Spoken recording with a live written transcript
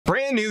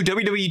Brand new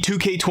WWE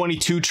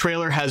 2K22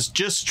 trailer has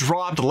just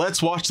dropped.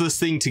 Let's watch this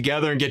thing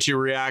together and get your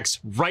reacts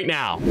right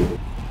now.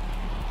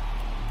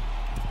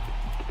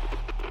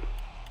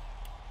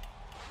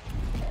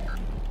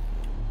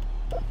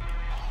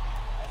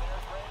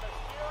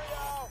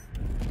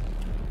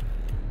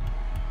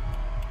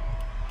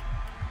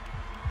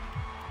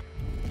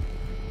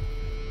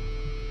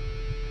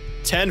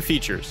 Ten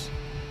features.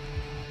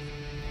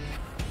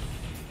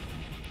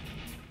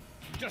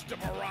 Just a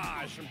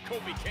mirage from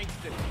Kobe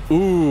Kingston.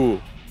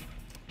 Ooh,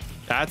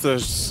 that's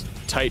a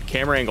tight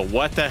camera angle.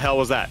 What the hell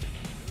was that? Who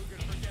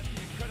could forget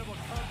the incredible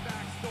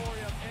comeback story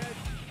of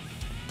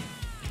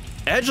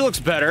Edge looks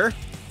better.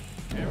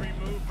 Every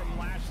move from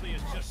Lashley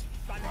is just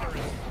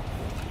thunderous.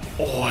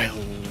 Oh,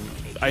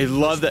 I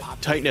love that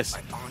tightness.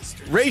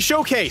 Ray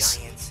Showcase.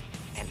 Giants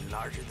and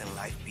larger than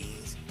life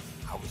beings,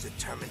 I was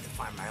determined to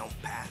find my own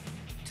path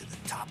to the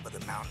top of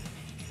the mountain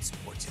in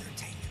sports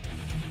entertainment.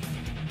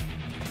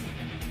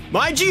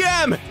 My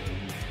GM.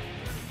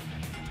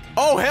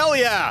 Oh, hell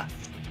yeah.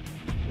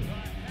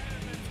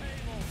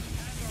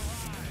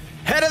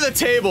 Head of the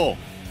table.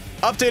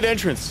 Update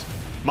entrance.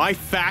 My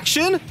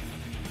faction?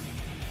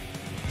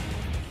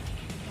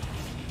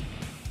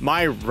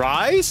 My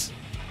rise?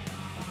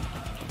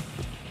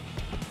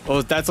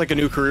 Oh, that's like a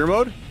new career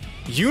mode?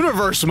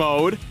 Universe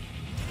mode?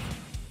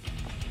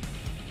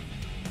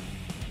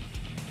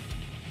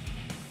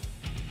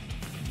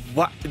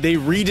 What? They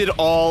redid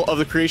all of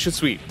the creation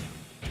suite.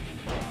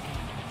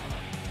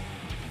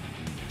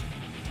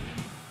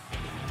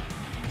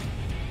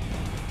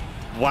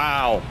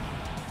 Wow.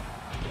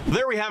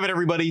 There we have it,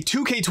 everybody.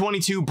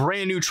 2K22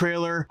 brand new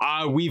trailer.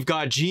 We've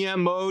got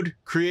GM mode,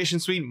 creation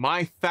suite,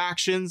 my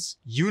factions,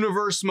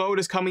 universe mode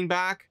is coming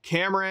back,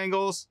 camera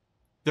angles.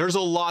 There's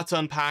a lot to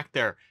unpack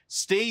there.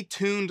 Stay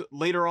tuned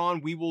later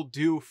on. We will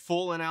do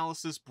full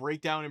analysis,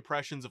 breakdown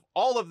impressions of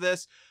all of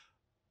this,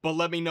 but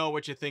let me know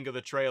what you think of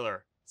the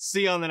trailer.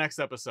 See you on the next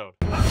episode.